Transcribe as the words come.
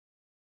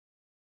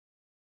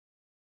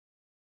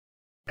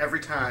every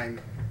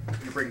time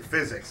you bring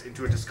physics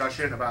into a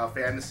discussion about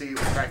fantasy or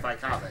sci-fi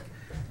comic,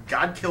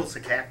 God kills a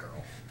cat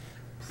girl.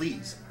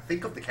 Please,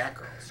 think of the cat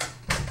girls.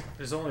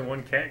 There's only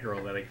one cat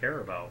girl that I care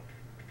about.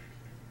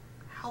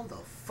 How the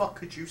fuck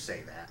could you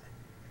say that?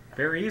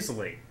 Very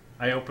easily.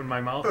 I open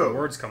my mouth Who? and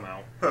words come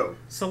out. Who?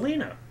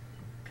 Selena.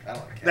 I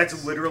like cats.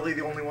 That's literally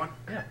the only one?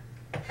 Yeah.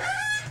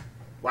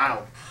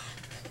 Wow.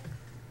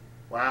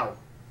 Wow.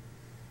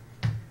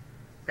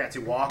 Patsy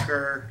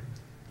Walker,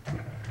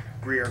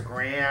 Greer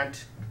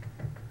Grant,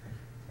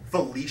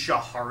 Felicia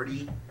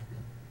Hardy.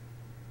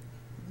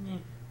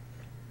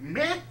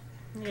 Meh.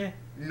 Yeah.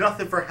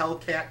 Nothing for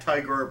Hellcat,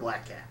 Tiger, or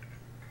Black Cat.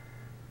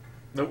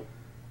 Nope.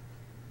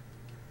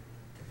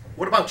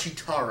 What about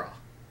Chitara?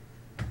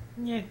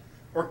 Yeah.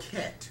 Or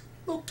Kit?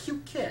 Little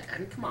cute Kit. I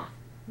mean, come on.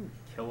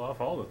 Kill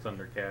off all the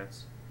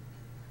Thundercats.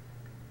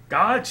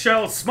 God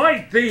shall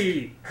smite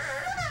thee!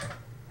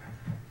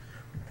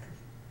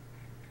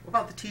 What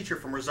about the teacher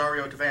from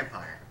Rosario to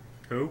Vampire?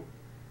 Who?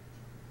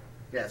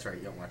 Yeah, that's right.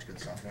 You don't watch good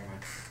stuff. Never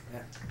mind.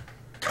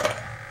 Yeah.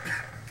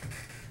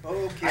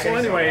 Okay. So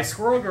anyway,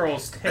 Squirrel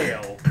Girl's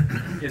tail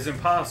is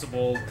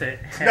impossible to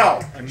have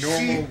No, a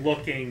normal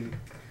looking...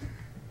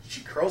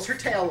 She curls her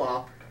tail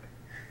up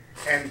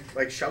and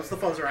like shoves the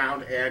fuzz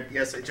around, and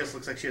yes, it just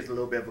looks like she has a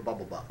little bit of a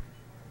bubble butt.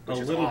 A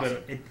little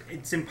bit.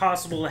 It's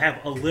impossible to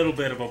have a little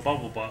bit of a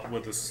bubble butt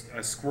with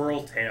a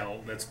squirrel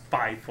tail that's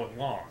 5 foot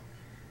long.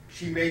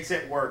 She makes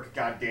it work,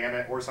 god damn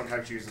it, or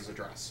sometimes she uses a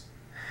dress.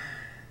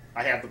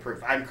 I have the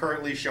proof. I'm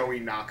currently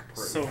showing knock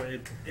proof. So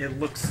it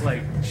looks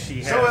like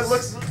she has.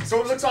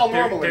 So it looks all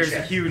normal. There's and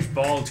a shit. huge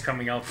bulge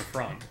coming out the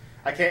front.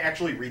 I can't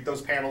actually read those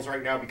panels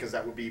right now because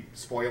that would be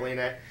spoiling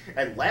it.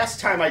 And last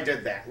time I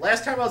did that,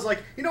 last time I was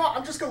like, you know what,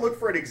 I'm just going to look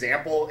for an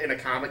example in a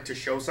comic to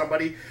show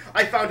somebody.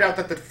 I found out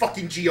that the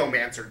fucking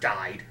Geomancer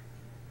died.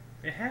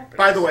 It happens.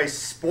 By the way,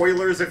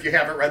 spoilers if you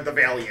haven't read The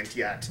Valiant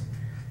yet.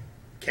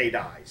 K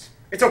dies.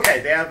 It's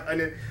okay.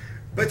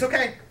 But it's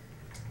okay.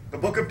 The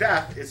Book of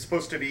Death is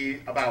supposed to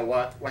be about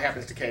what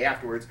happens to K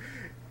afterwards.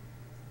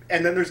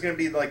 And then there's going to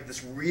be like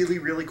this really,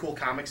 really cool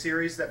comic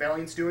series that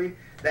Valiant's doing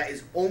that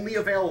is only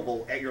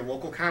available at your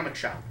local comic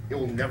shop. It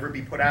will never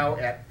be put out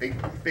at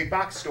big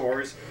box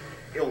stores.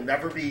 It will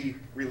never be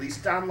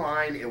released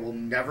online. It will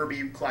never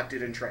be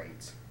collected in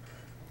trades.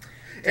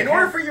 In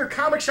order for your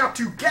comic shop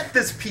to get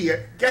this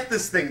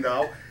thing,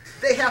 though,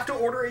 they have to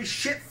order a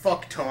shit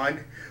fuck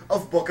ton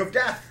of Book of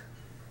Death.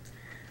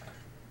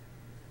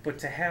 But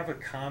to have a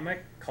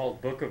comic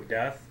called Book of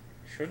Death,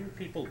 shouldn't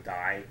people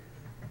die?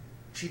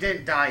 She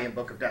didn't die in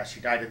Book of Death. She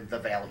died in The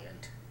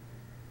Valiant.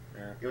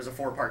 Yeah. It was a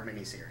 4-part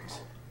miniseries.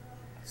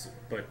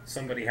 But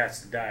somebody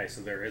has to die,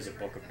 so there is a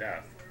Book of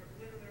Death.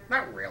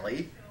 Not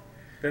really.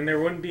 Then there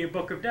wouldn't be a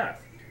Book of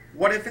Death.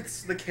 What if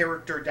it's the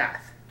character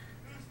Death?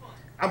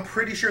 I'm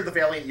pretty sure the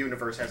Valiant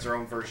universe has their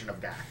own version of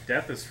Death.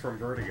 Death is from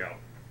Vertigo.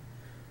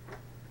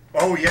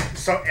 Oh, yeah.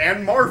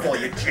 And Marvel,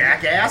 you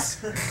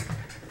jackass.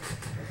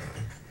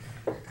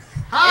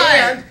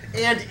 Hi!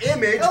 And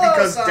Image, Hello,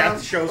 because son.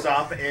 Death shows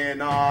up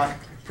in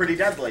Pretty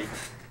Deadly.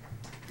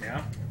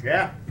 Yeah?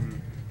 Yeah.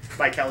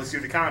 By Kelly Sue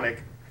DeConnick.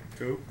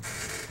 Who?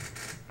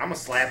 I'm gonna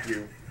slap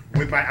you.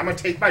 I'm gonna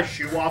take my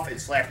shoe off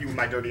and slap you with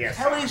my dirty ass.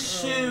 Kelly sock.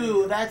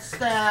 Sue, that's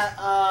that,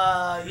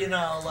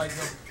 like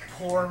the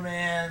poor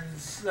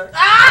man's...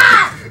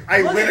 Ah!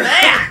 I Look literally,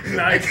 at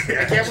I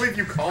can't believe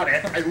you caught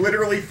it. I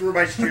literally threw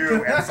my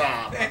shoe and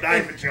sobbed. I'm not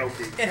even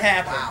joking. It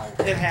happened. Wow.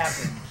 It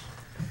happened.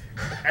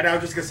 And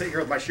I'm just gonna sit here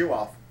with my shoe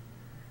off.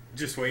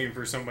 Just waiting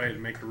for somebody to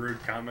make a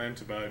rude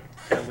comment about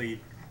Kelly.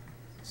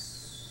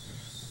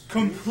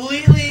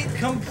 Completely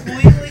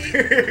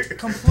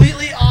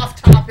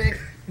off topic,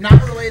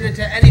 not related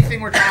to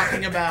anything we're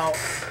talking about.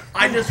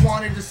 I just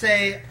wanted to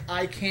say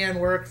I can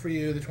work for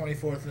you the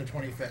 24th and the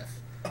 25th.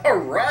 All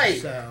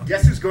right. So-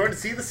 Guess who's going to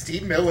see the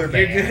Steve Miller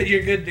Band?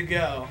 You're good to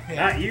go. Yeah.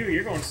 Not you,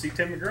 you're going to see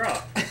Tim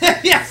McGraw.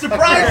 Yeah,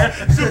 surprise!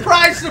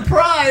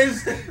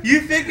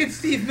 You think it's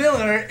Steve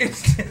Miller?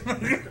 It's Tim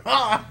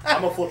McGraw.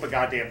 I'm gonna flip a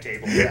goddamn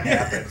table if that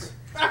happens.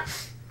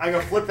 I'm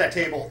gonna flip that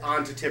table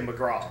onto Tim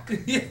McGraw.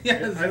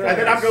 Yes. And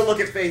then I'm gonna look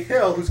at Faith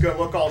Hill, who's gonna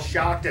look all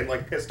shocked and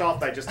like pissed off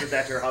that I just did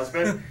that to her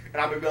husband,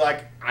 and I'm gonna be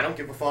like, I don't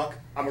give a fuck.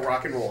 I'm a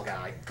rock and roll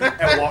guy,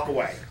 and walk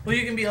away. Well,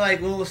 you can be like,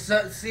 well,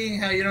 seeing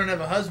how you don't have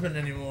a husband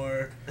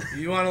anymore,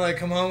 you want to like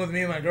come home with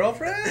me and my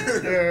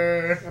girlfriend?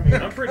 Or... I mean,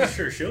 I'm pretty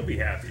sure she'll be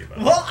happy about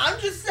it. Well, I'm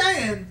just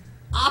saying,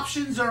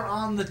 options are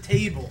on the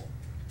table,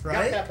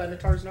 right? Got that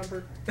Benatar's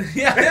number?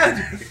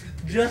 Yeah.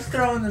 Just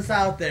throwing this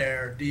out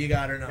there. Do you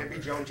got her number?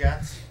 Maybe Joan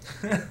Jett.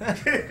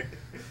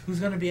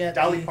 Who's gonna be at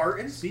Dolly the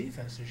Parton? Speedy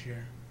Fest this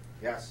year?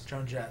 Yes.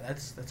 Joan Jett.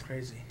 That's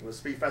crazy. It was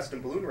Speed Fest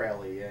and Balloon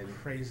Rally in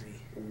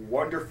Crazy.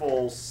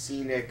 wonderful,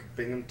 scenic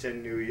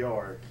Binghamton, New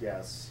York.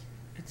 Yes.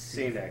 It's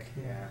Scenic,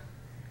 yeah.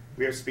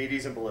 We have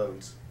Speedies and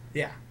balloons.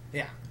 Yeah.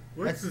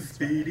 What's the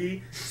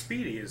Speedy?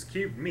 Speedy is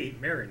cubed meat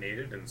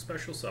marinated in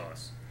special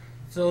sauce.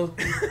 So,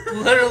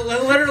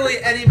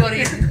 literally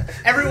anybody,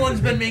 everyone's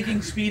been making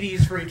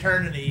Speedies for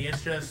eternity.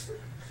 It's just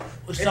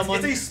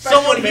Someone, it's a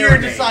special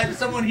marinade.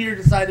 someone here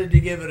decided to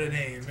give it a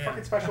name. Yeah.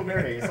 Fucking special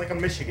marinade. It's like a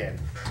Michigan.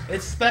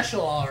 It's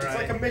special, all right. It's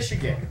like a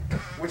Michigan,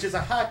 which is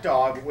a hot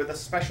dog with a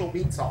special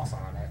meat sauce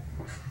on it.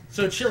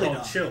 So chili Called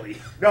dog. chili.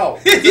 No,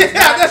 it's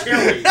not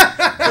chili.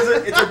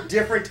 Because it's a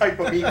different type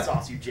of meat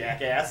sauce, you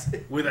jackass.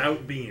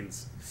 Without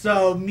beans.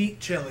 So meat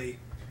chili.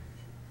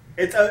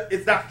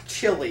 It's not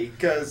chili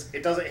because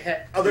it doesn't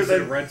have other Is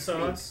than it red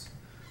sauce?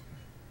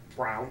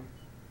 brown.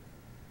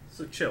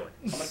 So chili.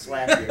 I'm gonna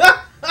slap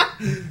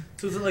you.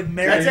 So is it like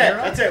marinara?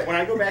 That's it. When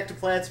I go back to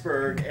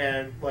Plattsburgh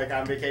and like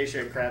on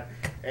vacation and crap,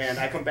 and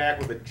I come back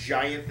with a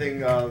giant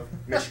thing of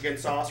Michigan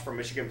sauce from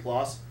Michigan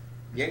Plus,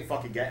 you ain't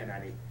fucking getting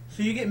any.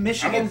 So you get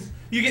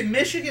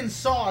Michigan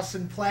sauce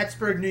in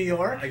Plattsburgh, New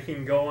York. I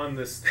can go on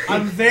this.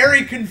 I'm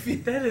very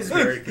confused. That is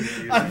very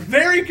confusing. I'm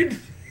very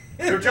confused.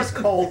 They're just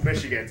called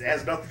Michigans. It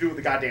has nothing to do with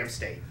the goddamn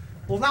state.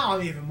 Well, now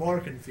I'm even more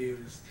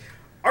confused.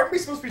 Aren't we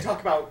supposed to be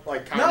talking about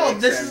like comics? No,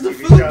 this is and the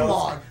TV food shows?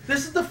 blog.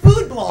 This is the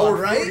food blog, Oh,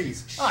 right?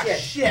 foodies. Oh Shit.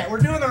 shit, we're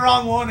doing the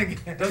wrong one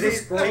again. Does They-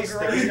 this girl they girl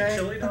say- eat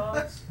chili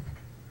dogs?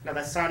 No,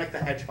 that's Sonic the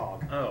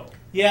Hedgehog. Oh.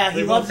 Yeah,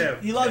 They he both loves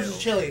have his tails.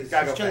 chilies.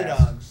 Gotta His go chili fast.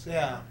 dogs.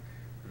 Yeah,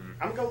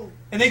 I'm gonna go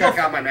And they check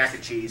go- out my mac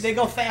and cheese. they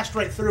go fast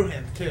right through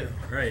him too.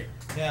 Right.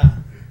 Yeah.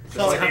 Just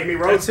like Amy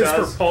That's Rose his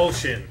does.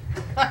 propulsion.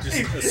 Just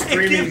a It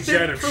screaming gives him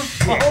jet of shit.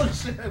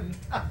 propulsion.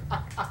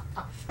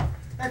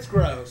 That's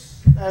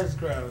gross. That is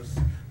gross,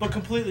 but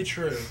completely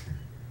true.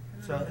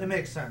 So it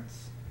makes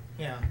sense.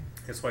 Yeah.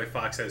 That's why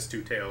Fox has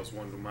two tails,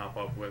 one to mop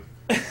up with.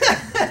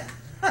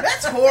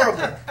 That's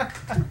horrible.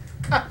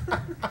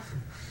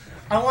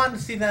 I wanted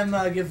to see them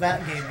give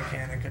that game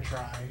mechanic a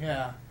try.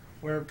 Yeah,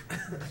 where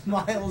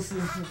Miles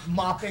is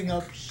mopping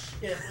up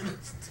shit with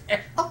his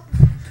tail.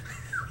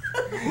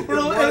 With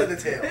one of the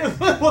tails.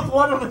 With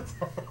one of the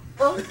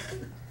tails.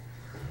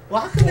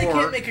 Well, how come they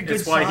can't make a good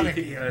that's why Sonic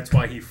he, game? that's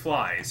why he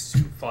flies, to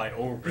fly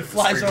over He the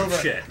flies screaming over.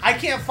 shit. I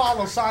can't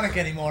follow Sonic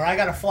anymore. I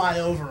gotta fly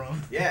over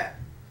him. Yeah.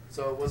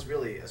 So it was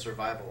really a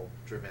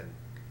survival-driven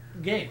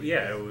Game.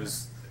 Yeah, it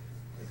was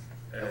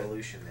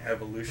evolution there.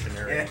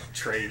 evolutionary Yeah.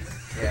 trait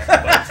Yeah.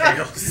 by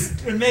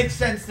tails. It makes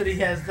sense that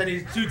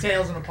he's two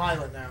tails and a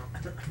pilot now.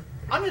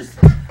 I'm just.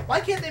 Why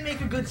can't they make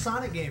a good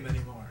Sonic game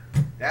anymore?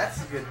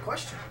 That's a good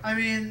question. I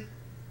mean,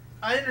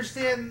 I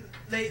understand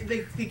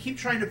they keep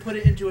trying to put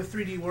it into a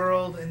 3D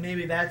world, and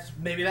maybe that's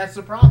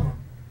the problem.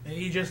 And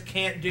you just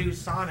can't do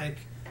Sonic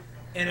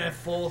in a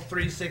full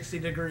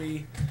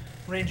 360-degree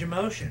range of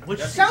motion, which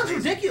That sounds seems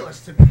easy.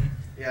 ridiculous to me.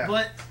 Yeah.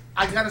 But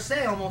I gotta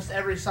say, almost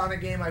every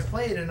Sonic game I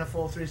played in a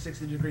full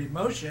 360-degree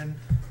motion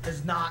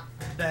has not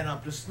been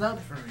up to snub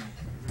for me.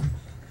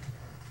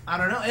 I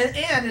don't know,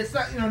 and it's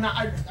not,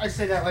 I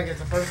say that like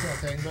it's a personal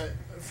thing, but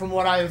from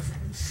what I've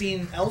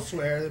seen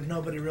elsewhere,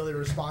 nobody really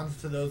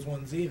responds to those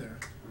ones either.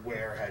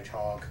 Where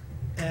Hedgehog?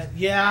 And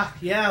yeah,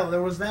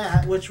 there was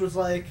that, which was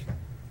like,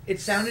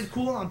 it sounded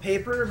cool on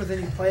paper, but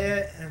then you play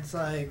it and it's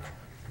like,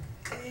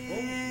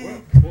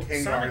 Well,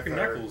 King Sonic and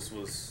Arthur. Knuckles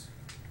was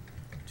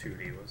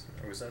 2D, wasn't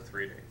it? Or was that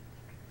 3D?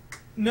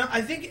 No,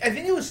 I think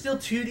it was still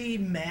 2D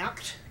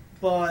mapped,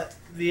 but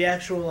the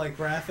actual like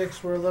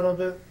graphics were a little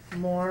bit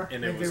more.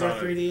 And I it think was they were on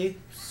a 3D.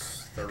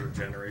 Third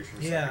generation,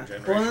 Yeah.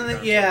 second Well,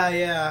 generation. then console.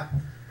 yeah.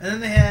 And then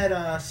they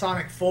had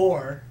Sonic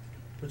 4,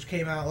 which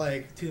came out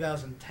like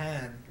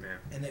 2010, Yeah.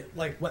 and it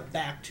like went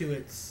back to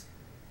its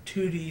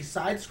 2D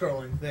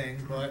side-scrolling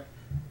thing. But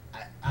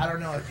I don't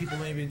know if people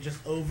maybe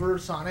just over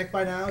Sonic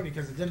by now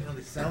because it didn't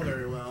really sell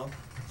very well.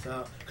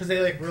 So because they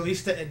like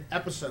released it in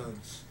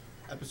episodes.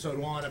 Episode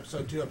 1,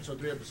 Episode 2, Episode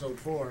 3, Episode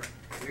 4.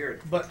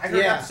 Weird. But I heard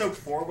yeah, episode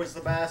 4 was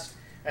the best,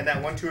 and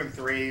that 1, 2, and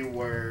 3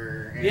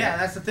 were. yeah,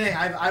 that's the thing.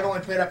 I've only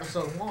played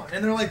Episode 1,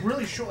 and they're like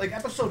really short. Like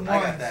Episode 1.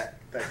 I got that.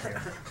 Thank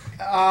you.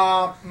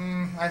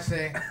 I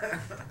see.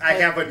 I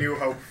have a new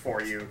hope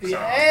for you. So.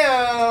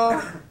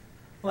 Yeah.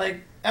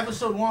 Like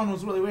Episode 1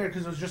 was really weird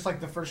because it was just like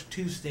the first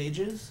 2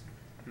 stages.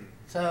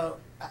 So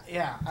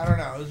yeah, I don't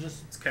know. It was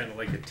just It's kind of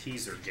like a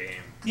teaser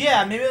game.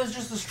 yeah. Maybe it was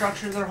just the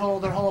structure. Their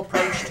whole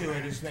approach to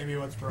it is maybe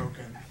what's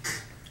broken.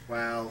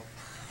 Well,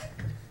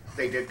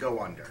 they did go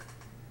under.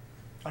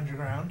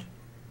 Underground.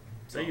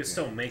 They're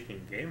still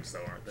making games,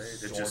 though, aren't they?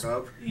 They're Sort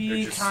of.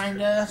 they're just-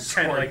 Kinda. It's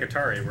kind of like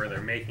Atari, where they're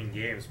making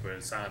games, but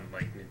it's on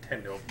like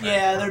Nintendo.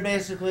 Yeah, they're platform.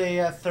 basically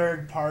a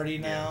third party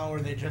now,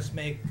 where they just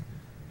make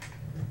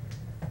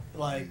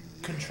like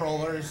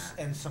controllers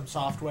and some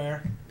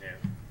software. Yeah.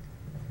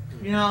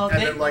 You know,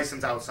 And they, then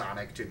license out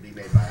Sonic to be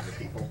made by other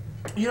people.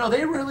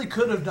 they really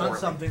could have done Poorly.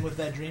 something with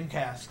that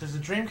Dreamcast, because the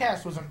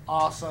Dreamcast was an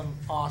awesome,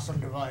 awesome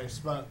device,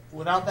 but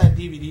without that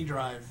DVD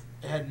drive,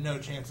 it had no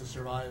chance of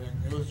surviving.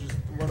 It was just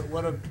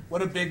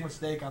what a big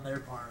mistake on their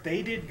part.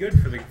 They did good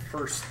for the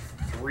first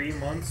 3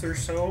 months or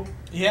so.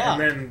 Yeah,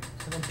 And and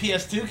then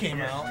PS2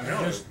 came out.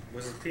 No, Just,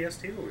 was it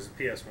PS2 or was it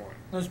PS1?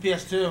 it was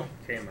PS2.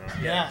 Came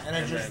out. Yeah, and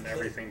it just- then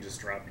everything just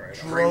dropped right off.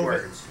 Three Drove it-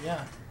 words.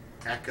 Yeah.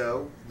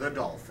 Echo the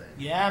Dolphin.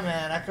 Yeah,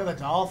 man, Echo the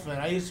Dolphin.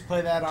 I used to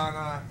play that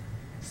on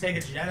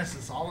Sega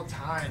Genesis all the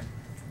time.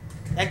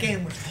 That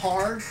game was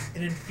hard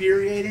and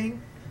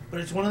infuriating, but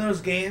it's one of those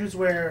games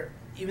where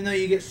even though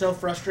you get so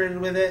frustrated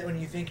with it when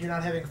you think you're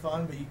not having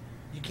fun, but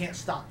you can't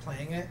stop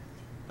playing it.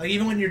 Like,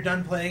 even when you're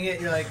done playing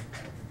it, you're like,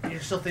 you're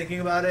still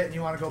thinking about it, and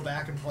you want to go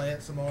back and play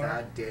it some more.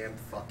 Goddamn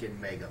fucking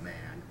Mega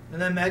Man.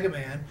 And then Mega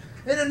Man.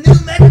 And a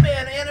new Mega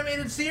Man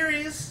animated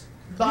series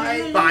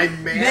by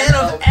Man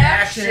of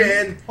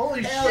Action.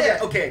 Holy Hell shit. yeah.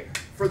 Okay,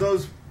 for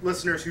those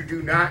listeners who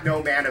do not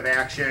know Man of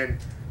Action,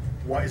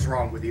 what is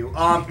wrong with you?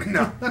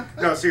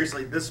 No,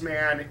 seriously, this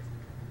man,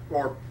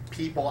 or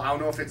people, I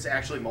don't know if it's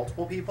actually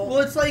multiple people. Well,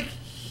 it's like...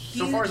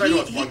 So far as I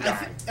know, it's one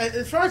guy.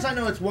 As far as I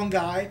know, it's one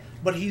guy,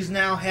 but he's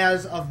now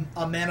has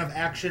a Man of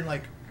Action,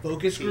 like,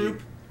 focus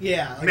group.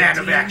 Yeah. Like Man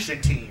of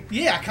Action team.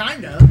 Yeah,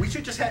 kind of. We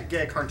should just get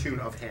a cartoon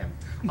of him.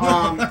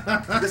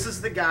 This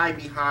is the guy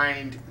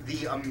behind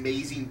the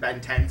amazing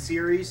Ben 10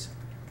 series,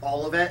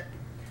 all of it.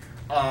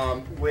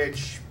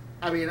 Which,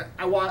 I mean,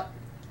 I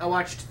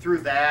watched through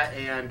that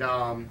and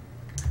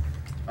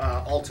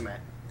Ultimate.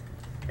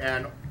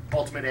 And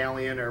Ultimate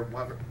Alien, or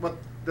what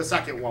the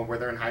second one where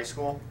they're in high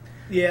school.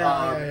 Yeah,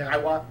 I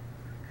watched,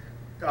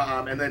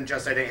 and then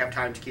I didn't have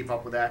time to keep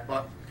up with that.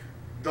 But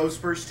those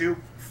first two,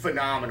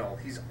 phenomenal.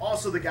 He's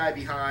also the guy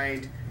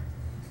behind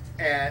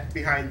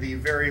the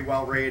very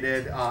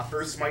well-rated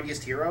Earth's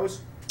Mightiest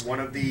Heroes, one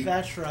of the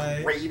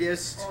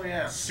greatest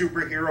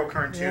superhero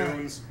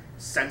cartoons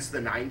since the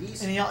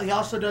 90s. And he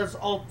also does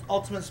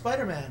Ultimate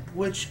Spider-Man,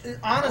 which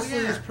honestly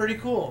is pretty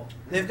cool.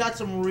 They've got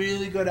some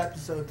really good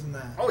episodes in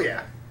that. Oh,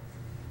 yeah.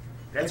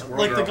 That's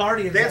like the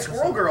Guardians. They had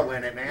Squirrel Girl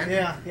in it, man.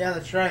 Yeah,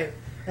 that's right.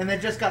 And they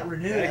just got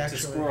renewed, Back to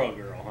actually. Squirrel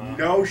Girl, huh?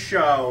 No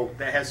show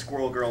that has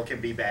Squirrel Girl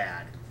can be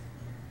bad.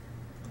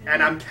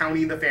 And I'm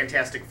counting the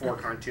Fantastic Four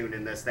cartoon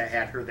in this that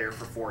had her there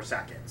for 4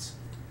 seconds.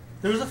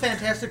 There was a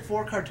Fantastic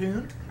Four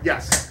cartoon?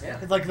 Yes. Yeah.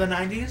 Like the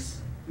 90s?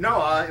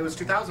 No, it was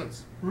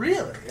 2000s.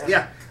 Really?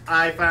 Yeah.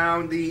 I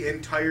found the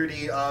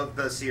entirety of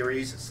the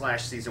series /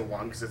 season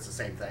 1, because it's the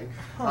same thing,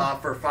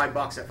 for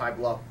 $5 at Five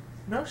Below.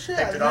 No shit.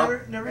 Picked it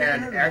up, never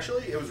and heard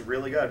actually, it was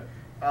really good.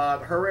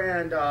 Her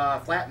and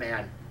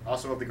Flatman,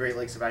 also of the Great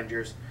Lakes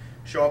Avengers,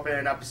 show up in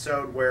an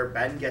episode where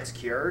Ben gets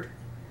cured,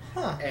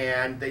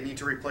 and they need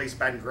to replace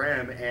Ben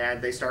Grimm,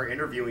 and they start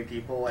interviewing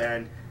people,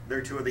 and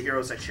they're two of the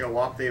heroes that show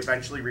up. They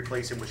eventually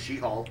replace him with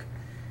She-Hulk,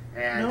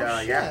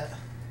 and yeah,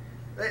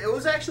 it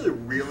was actually a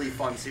really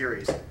fun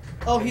series.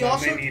 Oh, he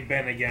also they need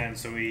Ben again,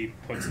 so he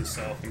puts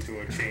himself into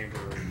a chamber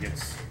and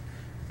gets.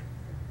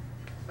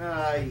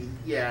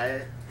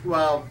 Yeah.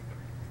 Well,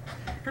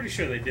 Pretty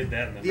sure they did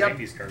that in the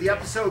 90s cartoon. the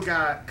episode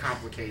got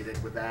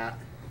complicated with that.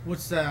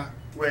 What's that?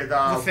 With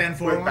the Fan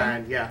 4 with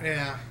Ben,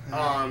 yeah.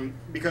 Yeah.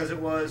 Because it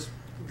was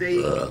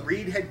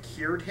Reed had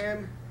cured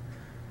him,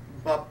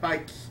 but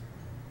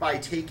by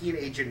taking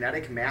a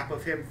genetic map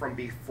of him from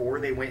before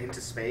they went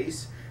into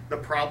space, the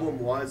problem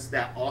was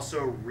that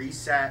also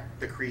reset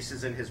the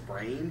creases in his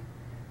brain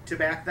to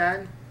back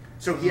then.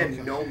 So he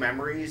had no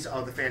memories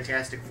of the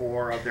Fantastic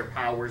Four, of their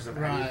powers, of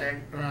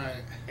anything.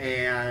 Right.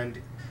 And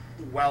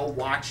while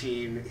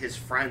watching his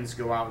friends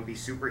go out and be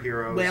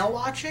superheroes. Whale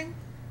watching?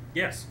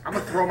 Yes. I'm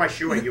going to throw my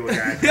shoe at you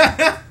again.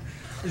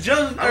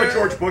 I'm a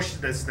George Bush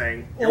this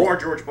thing. You are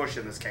George Bush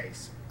in this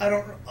case. I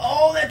don't...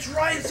 Oh, that's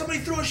right. Somebody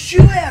threw a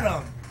shoe at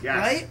him. Yes.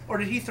 Right? Or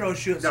did he throw a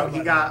shoe at somebody? No,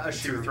 he got a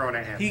shoe thrown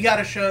at him. He got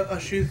a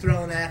shoe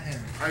thrown at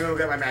him. I'm going to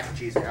get my mac and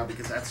cheese now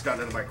because that's done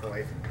in the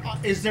microwave.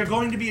 Is there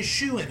going to be a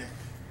shoe in it?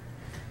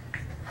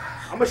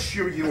 I'm going to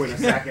shoot you in a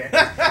second.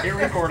 Hit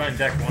record on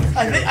deck 1.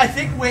 I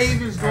think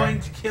Wave is going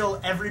to kill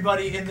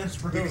everybody in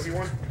this room. BBC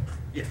one?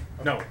 Yeah.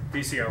 No,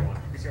 VCR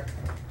 1. VCR?